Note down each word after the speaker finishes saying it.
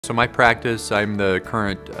So my practice, I'm the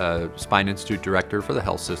current Spine Institute Director for the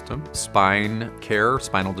health system. Spine care,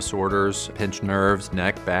 spinal disorders, pinched nerves,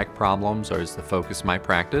 neck, back problems is the focus of my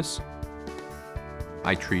practice.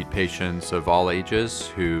 I treat patients of all ages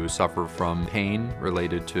who suffer from pain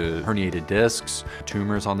related to herniated discs,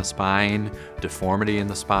 tumors on the spine, deformity in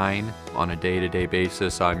the spine. On a day-to-day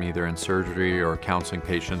basis, I'm either in surgery or counseling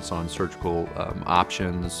patients on surgical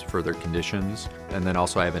options for their conditions. And then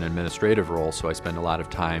also I have an administrative role, so I spend a lot of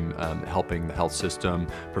time helping the health system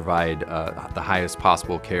provide the highest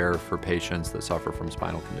possible care for patients that suffer from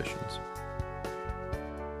spinal conditions.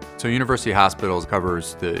 So University Hospitals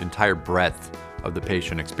covers the entire breadth of the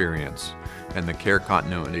patient experience, and the care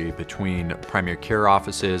continuity between primary care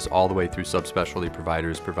offices all the way through subspecialty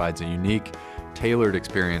providers provides a unique, tailored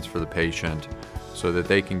experience for the patient so that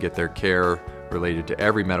they can get their care related to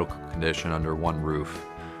every medical condition under one roof.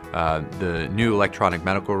 The new electronic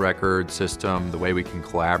medical record system, the way we can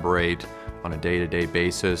collaborate on a day-to-day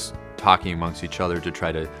basis, talking amongst each other to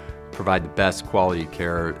try to provide the best quality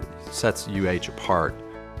care, sets UH apart.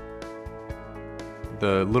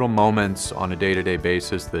 The little moments on a day-to-day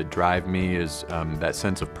basis that drive me is that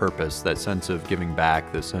sense of purpose, that sense of giving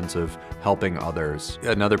back, the sense of helping others.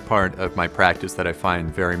 Another part of my practice that I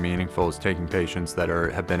find very meaningful is taking patients that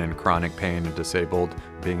have been in chronic pain and disabled,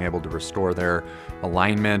 being able to restore their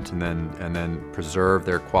alignment and then preserve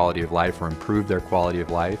their quality of life or improve their quality of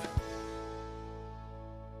life.